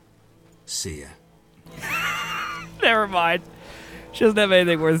 See ya. Never mind. She doesn't have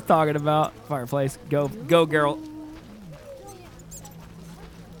anything worth talking about. Fireplace. Go, Geralt.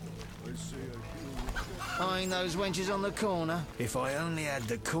 Eyeing those wenches on the corner. If I only had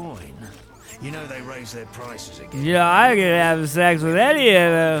the coin. You know they raise their prices again. Yeah, I could have sex with any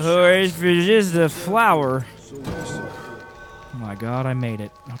of the whores for just a flower. Oh my god, I made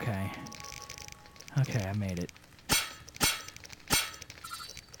it. Okay. Okay, I made it.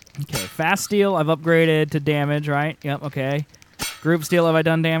 Okay, fast steal, I've upgraded to damage, right? Yep, okay. Group steal, have I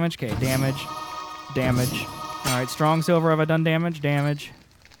done damage? Okay, damage. Damage. Alright, strong silver, have I done damage? Damage.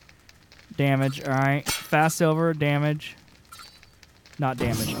 Damage, alright. Fast silver, damage. Not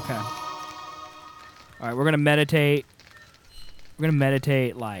damage, okay. Alright, we're gonna meditate. We're gonna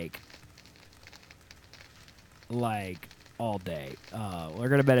meditate, like all day. We're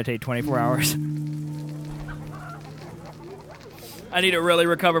gonna meditate 24 hours. I need to really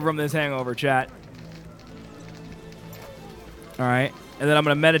recover from this hangover, chat. Alright. And then I'm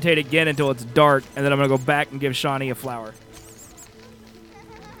going to meditate again until it's dark. And then I'm going to go back and give Shawnee a flower.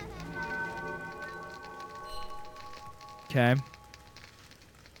 Okay.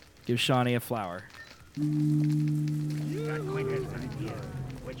 Give Shawnee a flower. Got quite an idea.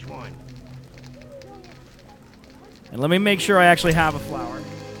 Which one? And let me make sure I actually have a flower.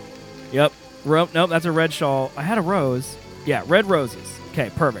 Yep. Nope, that's a red shawl. I had a rose. Yeah, red roses.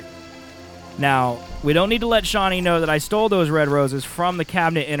 Okay, perfect. Now, we don't need to let Shawnee know that I stole those red roses from the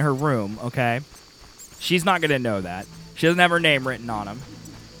cabinet in her room, okay? She's not going to know that. She doesn't have her name written on them.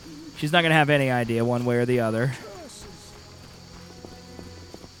 She's not going to have any idea one way or the other.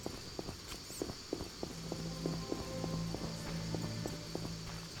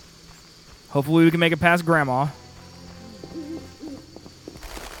 Hopefully we can make it past Grandma.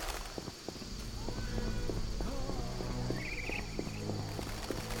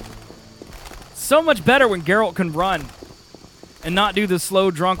 So much better when Geralt can run and not do the slow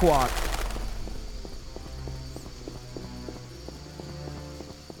drunk walk.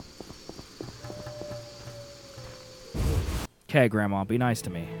 Okay, Grandma, be nice to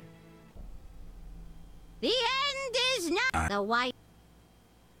me. The end is not the white.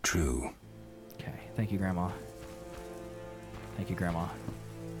 True. Okay, thank you, Grandma. Thank you, Grandma.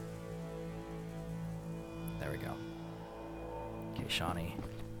 There we go. Okay, Shawnee.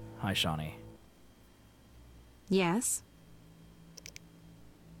 Hi, Shawnee. Yes?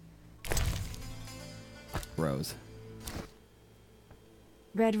 Rose.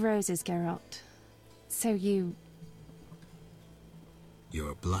 Red roses, Geralt. So you...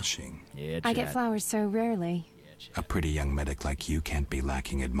 You're blushing. Yeah, I get flowers so rarely. A pretty young medic like you can't be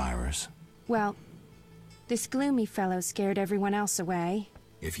lacking admirers. Well, this gloomy fellow scared everyone else away.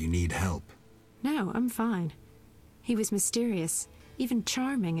 If you need help. No, I'm fine. He was mysterious, even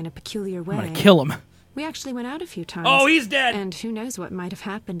charming in a peculiar way. I'm gonna kill him. We actually went out a few times. Oh, he's dead! And who knows what might have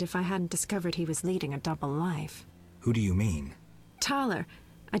happened if I hadn't discovered he was leading a double life. Who do you mean? Taller.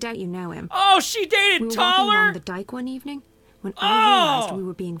 I doubt you know him. Oh, she dated we were walking Taller? along the dike one evening when I realized we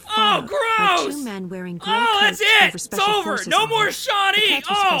were being followed by gross! two men wearing gray that's coats it! over special It's over! forces No more armor. Shawnee! The coats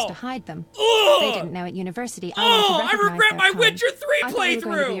were supposed to hide them. They didn't know at university I I recognize regret their my kind. Witcher 3 I thought we were going to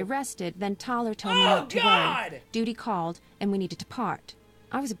be playthrough! arrested, then Taller told me not to worry. Duty called, and we needed to part.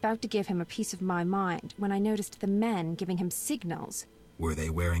 I was about to give him a piece of my mind when I noticed the men giving him signals. Were they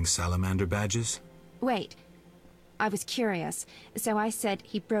wearing salamander badges? Wait. I was curious, so I said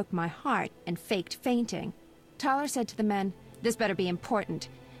he broke my heart and faked fainting. Taller said to the men, "This better be important."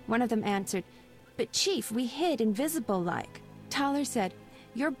 One of them answered, "But Chief, we hid invisible-like." Taller said,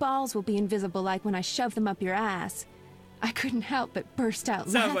 "Your balls will be invisible-like when I shove them up your ass." I couldn't help but burst out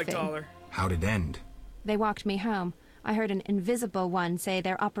laughing. Sounds like Taller. How'd it end? They walked me home. I heard an invisible one say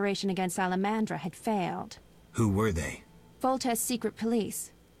their operation against Salamandra had failed. Who were they? Volta's secret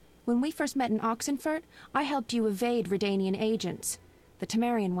police. When we first met in Oxenfurt, I helped you evade Redanian agents. The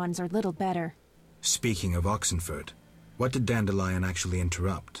Temerian ones are little better. Speaking of Oxenfurt, what did Dandelion actually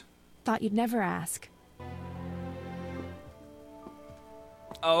interrupt? Thought you'd never ask.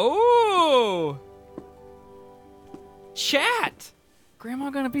 Oh! Chat!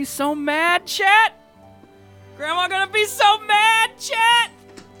 Grandma gonna be so mad, chat! Grandma gonna be so mad, chat!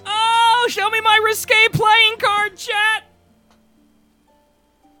 Oh, show me my risque playing card, chat!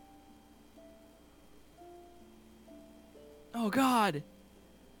 Oh, God.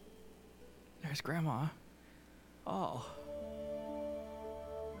 There's Grandma. Oh.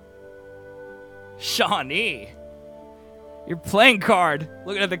 Shawnee. Your playing card.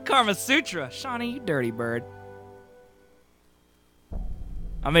 Looking at the Karma Sutra. Shawnee, you dirty bird.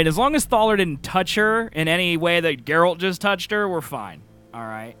 I mean, as long as Thaler didn't touch her in any way that Geralt just touched her, we're fine. All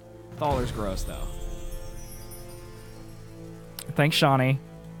right. Thaler's gross, though. Thanks, Shawnee.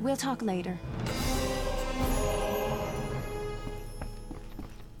 We'll talk later.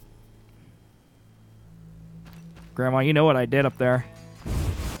 Grandma, you know what I did up there.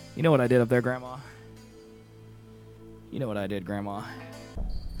 You know what I did up there, Grandma. You know what I did, Grandma.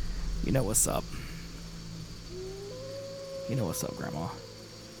 You know what's up. You know what's up, Grandma.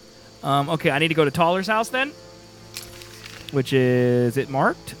 Okay, I need to go to Taller's house then. Which is it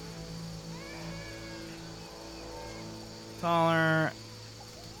marked? Taller.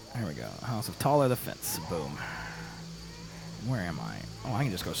 There we go. House of Taller the Fence. Boom. Where am I? Oh, I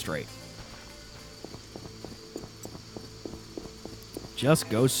can just go straight. Just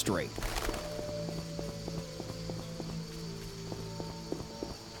go straight.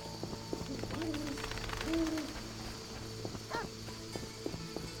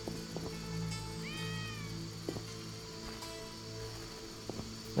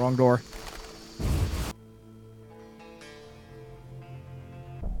 Wrong door.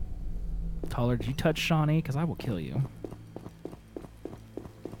 Taller, did you touch Shawnee? Because I will kill you.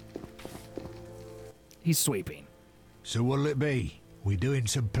 He's sweeping. So what'll it be? We doing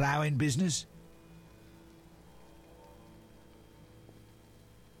some ploughing business?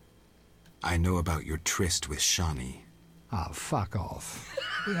 I know about your tryst with Shani. Oh, fuck off.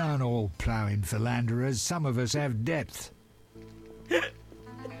 We aren't all ploughing philanderers. Some of us have depth.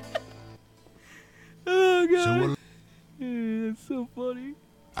 Oh, God. So what? That's so funny.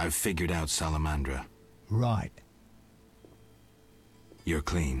 I've figured out Salamandra. Right. You're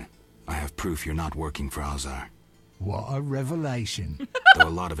clean. I have proof you're not working for Alzar. What a revelation. Though a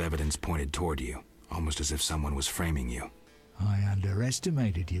lot of evidence pointed toward you, almost as if someone was framing you. I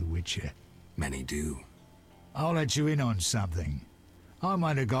underestimated you, Witcher. Many do. I'll let you in on something. I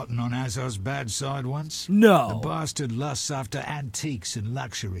might have gotten on Azor's bad side once. No. The bastard lusts after antiques and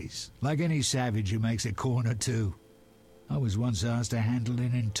luxuries, like any savage who makes a corner too. I was once asked to handle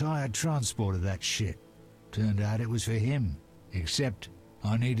an entire transport of that shit. Turned out it was for him, except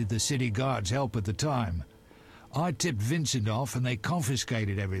I needed the city guard's help at the time. I tipped Vincent off and they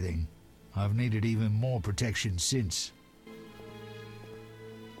confiscated everything. I've needed even more protection since.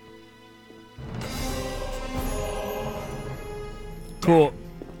 Cool.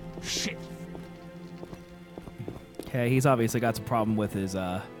 Shit. Okay, he's obviously got some problem with his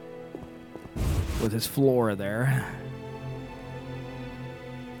flora there.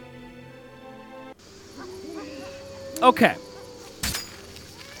 Okay.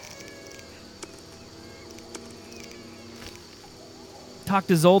 Talk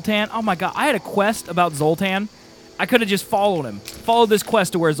to Zoltan. Oh my god, I had a quest about Zoltan. I could have just followed him. Followed this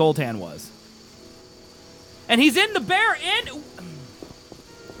quest to where Zoltan was. And he's in the bear inn.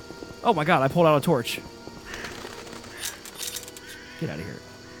 Oh my god, I pulled out a torch. Get out of here.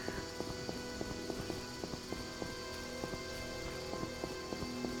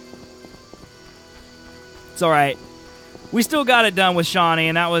 It's all right. We still got it done with Shani,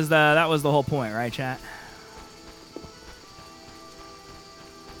 and that was the whole point, right, chat?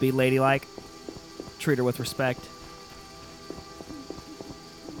 Be ladylike. Treat her with respect.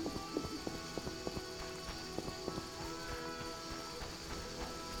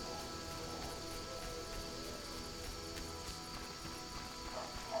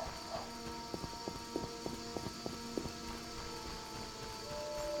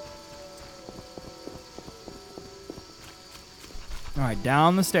 All right,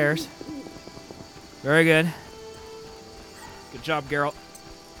 down the stairs. Very good. Good job, Geralt.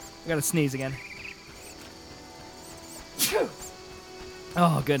 I gotta sneeze again.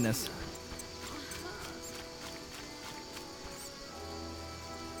 Oh, goodness.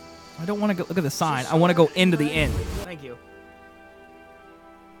 I don't want to go look at the sign. I want to go into the inn. Thank you.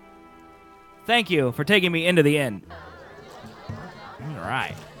 Thank you for taking me into the inn. All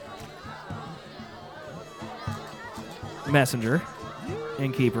right. Messenger.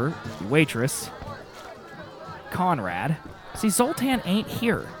 Innkeeper. Waitress. Conrad. See, Zoltan ain't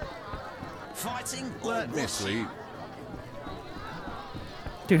here. Fighting Let me sleep.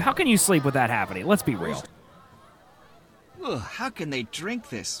 Dude, how can you sleep with that happening? Let's be real. Ugh, how can they drink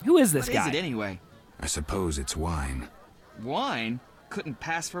this? Who is this guy? What is it anyway? I suppose it's wine. Wine? Couldn't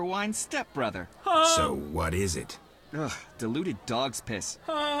pass for wine's stepbrother. So what is it? Ugh, diluted dog's piss.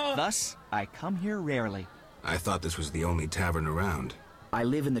 Thus, I come here rarely. I thought this was the only tavern around. I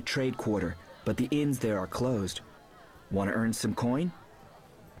live in the trade quarter, but the inns there are closed. Want to earn some coin?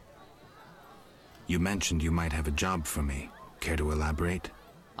 You mentioned you might have a job for me. Care to elaborate?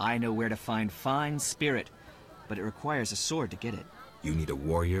 I know where to find fine spirit, but it requires a sword to get it. You need a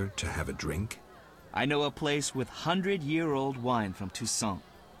warrior to have a drink? I know a place with 100-year-old wine from Toussaint.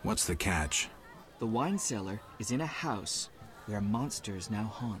 What's the catch? The wine cellar is in a house where monsters now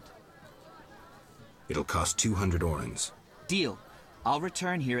haunt. It'll cost 200 orens. Deal. I'll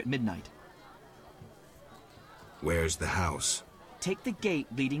return here at midnight. Where's the house? Take the gate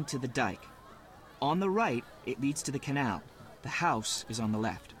leading to the dike. On the right, it leads to the canal. The house is on the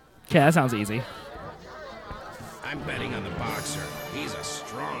left. Okay, that sounds easy. I'm betting on the boxer. He's a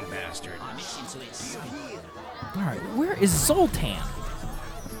strong bastard. All right, where is Zoltan?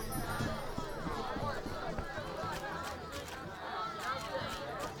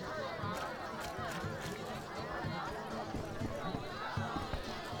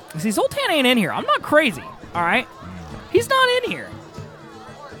 See, Zoltan ain't in here. I'm not crazy, all right? He's not in here.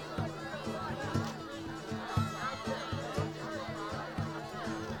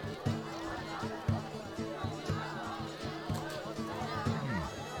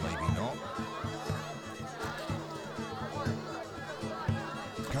 Maybe not.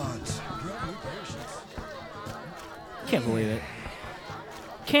 Gods, grant me patience. Can't believe it.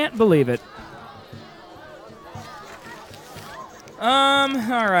 Can't believe it.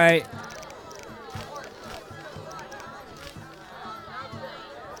 All right.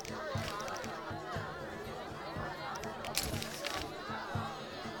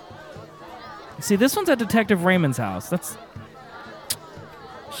 See, this one's at Detective Raymond's house. That's...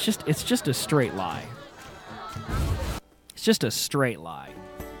 It's just a straight lie. It's just a straight lie.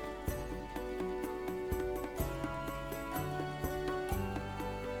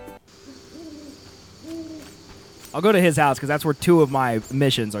 I'll go to his house because that's where 2 of my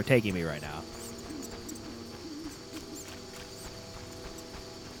missions are taking me right now.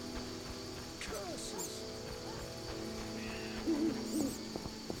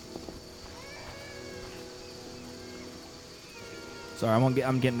 Sorry, I'm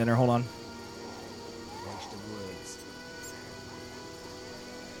getting in there. Hold on.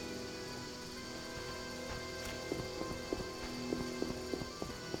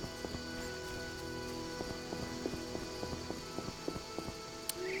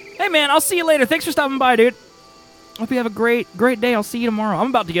 Hey, man, I'll see you later. Thanks for stopping by, dude. Hope you have a great day. I'll see you tomorrow. I'm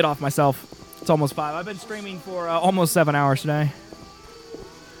about to get off myself. It's almost 5. I've been streaming for almost 7 hours today.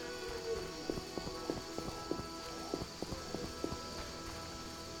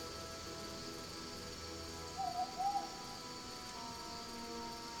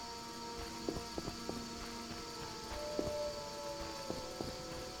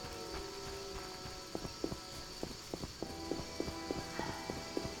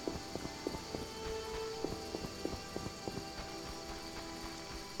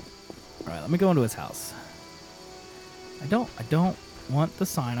 Let me go into his house. I don't want the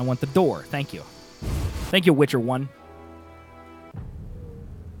sign. I want the door. Thank you. Thank you, Witcher 1.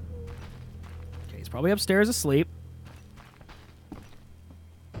 Okay, he's probably upstairs asleep.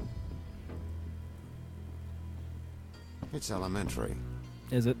 It's elementary.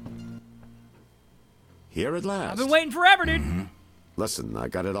 Is it? Here at last. I've been waiting forever, dude. Listen, I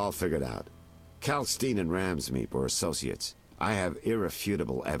got it all figured out. Kalstein and Ramsmeet were associates. I have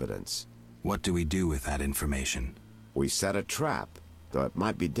irrefutable evidence. What do we do with that information? We set a trap, though it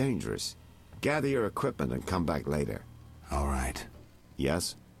might be dangerous. Gather your equipment and come back later. All right.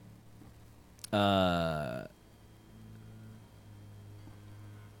 Yes? Find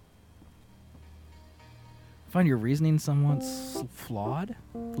your reasoning somewhat flawed?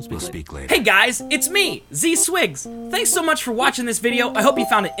 We'll speak later. Hey guys, it's me, zswiggs. Thanks so much for watching this video. I hope you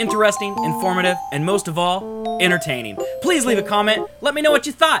found it interesting, informative, and most of all, entertaining. Please leave a comment, let me know what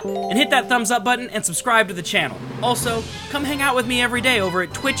you thought, and hit that thumbs up button and subscribe to the channel. Also, come hang out with me every day over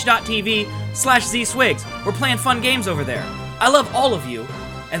at twitch.tv/zswiggs. We're playing fun games over there. I love all of you,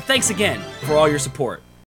 and thanks again for all your support.